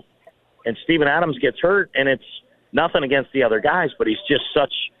well. And Steven Adams gets hurt, and it's nothing against the other guys, but he's just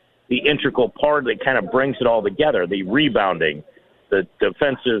such the integral part that kind of brings it all together, the rebounding, the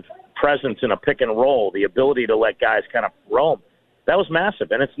defensive presence in a pick and roll, the ability to let guys kind of roam. That was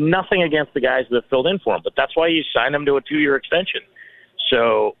massive, and it's nothing against the guys that filled in for him, but that's why you signed him to a 2-year extension.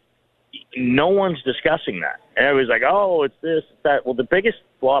 So no one's discussing that. And everybody's like, oh, it's this, it's that. Well, the biggest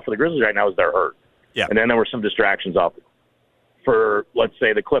flaw for the Grizzlies right now is they're hurt. Yeah. And then there were some distractions off for, let's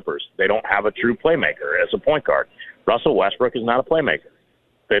say, the Clippers. They don't have a true playmaker as a point guard. Russell Westbrook is not a playmaker.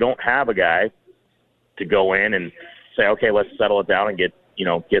 They don't have a guy to go in and say, okay, let's settle it down and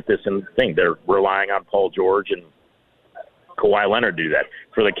get this in the thing. They're relying on Paul George and Kawhi Leonard to do that.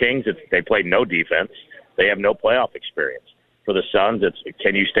 For the Kings, they played no defense. They have no playoff experience. For the Suns, it's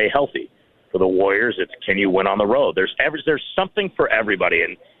can you stay healthy? For the Warriors, it's can you win on the road? There's something for everybody,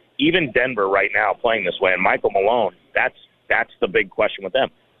 and even Denver right now playing this way. And Michael Malone, that's the big question with them.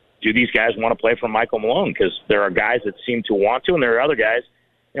 Do these guys want to play for Michael Malone? Because there are guys that seem to want to, and there are other guys.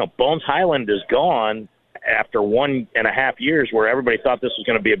 Bones Highland is gone after 1.5 years where everybody thought this was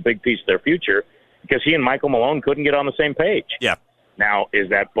going to be a big piece of their future because he and Michael Malone couldn't get on the same page. Yeah. Now, is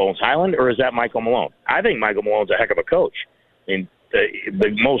that Bones Highland or is that Michael Malone? I think Michael Malone's a heck of a coach. I mean,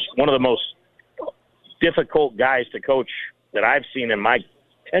 one of the most difficult guys to coach that I've seen in my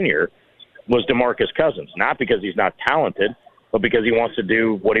tenure was DeMarcus Cousins, not because he's not talented, but because he wants to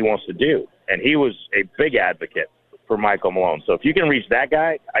do what he wants to do. And he was a big advocate for Michael Malone. So if you can reach that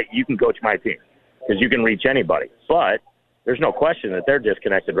guy, you can coach my team because you can reach anybody. But there's no question that they're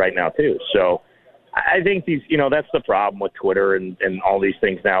disconnected right now too. So I think that's the problem with Twitter and all these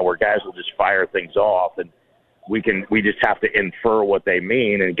things now where guys will just fire things off and we just have to infer what they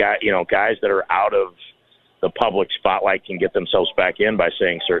mean. And guys that are out of the public spotlight can get themselves back in by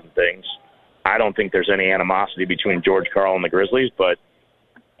saying certain things. I don't think there's any animosity between George Karl and the Grizzlies, but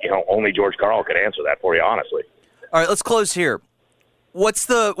only George Karl could answer that for you, honestly. All right, let's close here. What's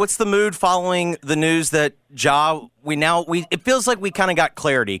the mood following the news that Ja? It feels like we kind of got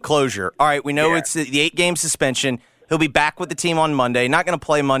closure. All right, we know it's the 8-game suspension. He'll be back with the team on Monday. Not going to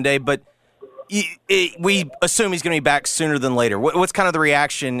play Monday, but we assume he's going to be back sooner than later. What's kind of the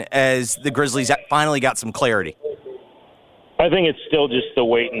reaction as the Grizzlies finally got some clarity? I think it's still just the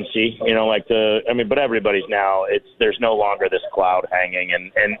wait and see. But everybody's now. There's no longer this cloud hanging,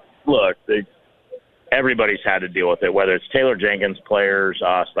 and look. Everybody's had to deal with it, whether it's Taylor Jenkins, players,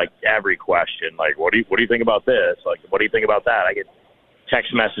 us, like every question. Like, what do you think about this? Like, what do you think about that? I get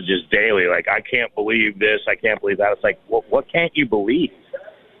text messages daily, like, I can't believe this, I can't believe that. It's like, what can't you believe?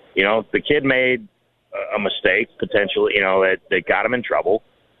 The kid made a mistake, potentially, that got him in trouble.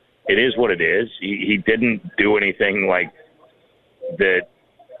 It is what it is. He didn't do anything like that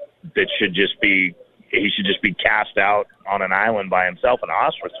should just be – he should just be cast out on an island by himself and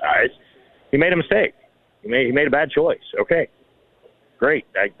ostracized. He made a mistake. He made a bad choice. Okay, great.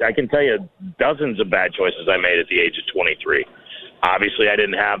 I can tell you dozens of bad choices I made at the age of 23. Obviously, I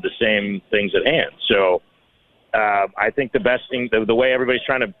didn't have the same things at hand. So I think the best thing, the way everybody's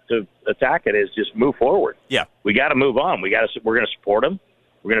trying to attack it is just move forward. Yeah. We got to move on. We're going to support him.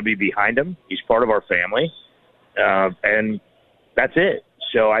 We're going to be behind him. He's part of our family. And that's it.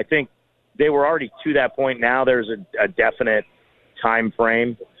 So I think they were already to that point. Now there's a definite time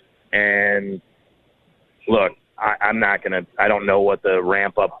frame. And look, I don't know what the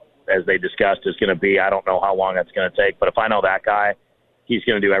ramp up, as they discussed, is going to be. I don't know how long that's going to take. But if I know that guy, he's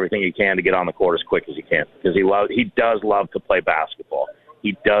going to do everything he can to get on the court as quick as he can because he does love to play basketball.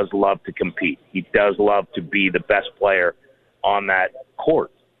 he does love to compete. He does love to be the best player on that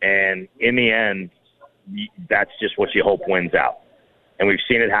court. And in the end, that's just what you hope wins out. And we've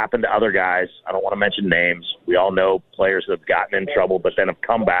seen it happen to other guys. I don't want to mention names. We all know players that have gotten in trouble but then have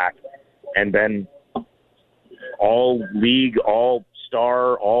come back and been all-league,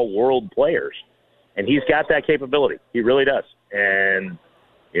 all-star, all-world players. And he's got that capability. He really does. And,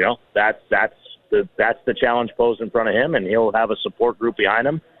 you know, that's the challenge posed in front of him, and he'll have a support group behind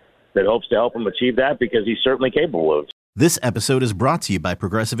him that hopes to help him achieve that because he's certainly capable of it. This episode is brought to you by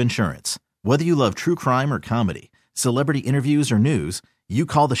Progressive Insurance. Whether you love true crime or comedy, celebrity interviews or news, you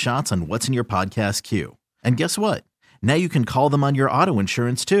call the shots on what's in your podcast queue. And guess what? Now you can call them on your auto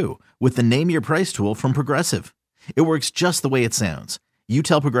insurance too with the Name Your Price tool from Progressive. It works just the way it sounds. You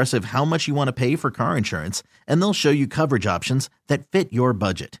tell Progressive how much you want to pay for car insurance, and they'll show you coverage options that fit your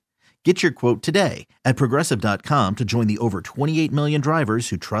budget. Get your quote today at Progressive.com to join the over 28 million drivers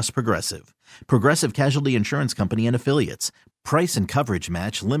who trust Progressive. Progressive Casualty Insurance Company and Affiliates. Price and coverage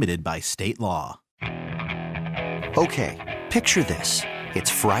match limited by state law. Okay, picture this. It's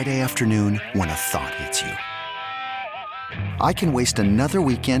Friday afternoon when a thought hits you. I can waste another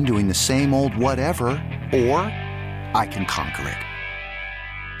weekend doing the same old whatever, or I can conquer it.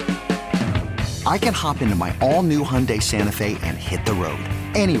 I can hop into my all-new Hyundai Santa Fe and hit the road.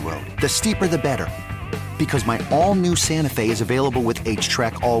 Any road. The steeper, the better. Because my all-new Santa Fe is available with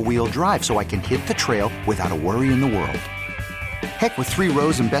H-Track all-wheel drive, so I can hit the trail without a worry in the world. Heck, with 3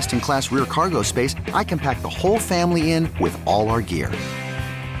 rows and best-in-class rear cargo space, I can pack the whole family in with all our gear.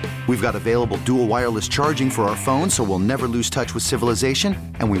 We've got available dual wireless charging for our phones, so we'll never lose touch with civilization,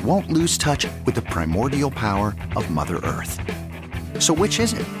 and we won't lose touch with the primordial power of Mother Earth. So which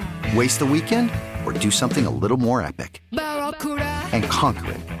is it? Waste the weekend or do something a little more epic? And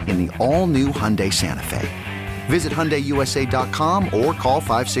conquer it in the all-new Hyundai Santa Fe. Visit HyundaiUSA.com or call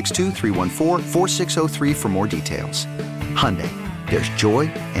 562-314-4603 for more details. Hyundai, there's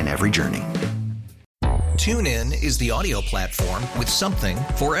joy in every journey. TuneIn is the audio platform with something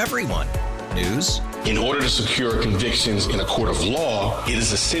for everyone. News. In order to secure convictions in a court of law, it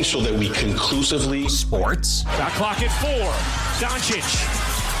is essential that we conclusively. Sports. Shot clock at 4. Doncic.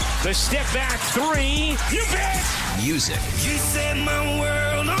 The step back 3. You bet. Music. You set my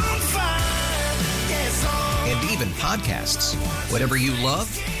world on fire. Yes, and even podcasts. Whatever you love,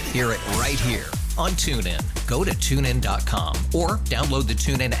 hear it right here on TuneIn. Go to TuneIn.com or download the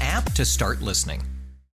TuneIn app to start listening.